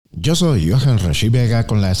Yo soy Holyoke Media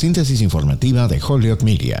con la síntesis informativa de Holyoke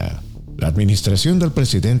Media. La administración del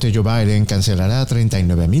presidente Joe Biden cancelará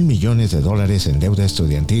 39,000 millones de dólares en deuda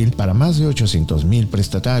estudiantil para más de 800,000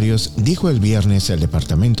 prestatarios, dijo el viernes el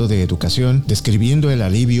Departamento de Educación, describiendo el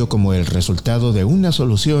alivio como el resultado de una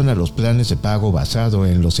solución a los planes de pago basado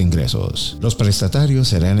en los ingresos. Los prestatarios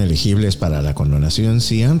serán elegibles para la condonación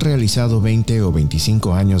si han realizado 20 o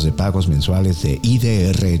 25 años de pagos mensuales de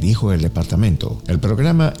IDR, dijo el departamento. El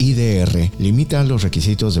programa IDR limita los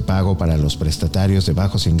requisitos de pago para los prestatarios de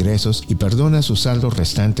bajos ingresos y perdona su saldo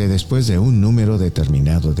restante después de un número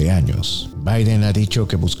determinado de años. Biden ha dicho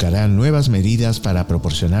que buscará nuevas medidas para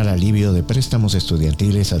proporcionar alivio de préstamos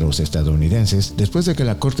estudiantiles a los estadounidenses después de que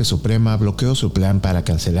la Corte Suprema bloqueó su plan para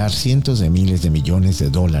cancelar cientos de miles de millones de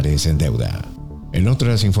dólares en deuda. En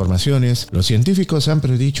otras informaciones, los científicos han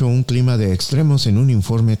predicho un clima de extremos en un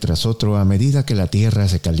informe tras otro a medida que la Tierra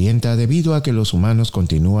se calienta debido a que los humanos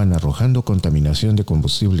continúan arrojando contaminación de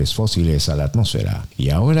combustibles fósiles a la atmósfera. Y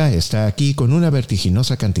ahora está aquí con una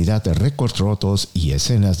vertiginosa cantidad de récords rotos y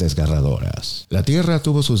escenas desgarradoras. La Tierra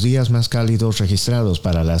tuvo sus días más cálidos registrados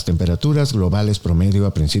para las temperaturas globales promedio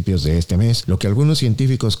a principios de este mes, lo que algunos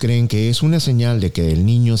científicos creen que es una señal de que el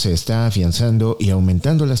Niño se está afianzando y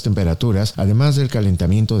aumentando las temperaturas, además del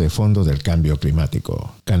calentamiento de fondo del cambio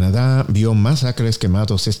climático. Canadá vio más acres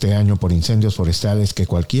quemados este año por incendios forestales que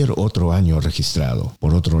cualquier otro año registrado.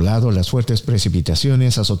 Por otro lado, las fuertes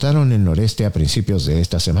precipitaciones azotaron el noreste a principios de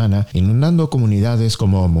esta semana, inundando comunidades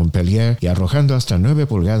como Montpellier y arrojando hasta 9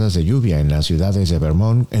 pulgadas de lluvia en las ciudades de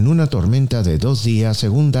Vermont en una tormenta de 2 días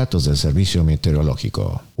según datos del servicio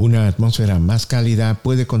meteorológico. Una atmósfera más cálida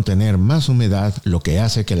puede contener más humedad, lo que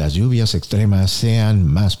hace que las lluvias extremas sean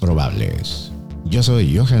más probables. Yo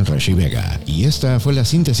soy Holyoke Media y esta fue la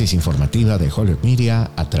síntesis informativa de Holyoke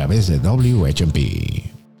Media a través de WHMP.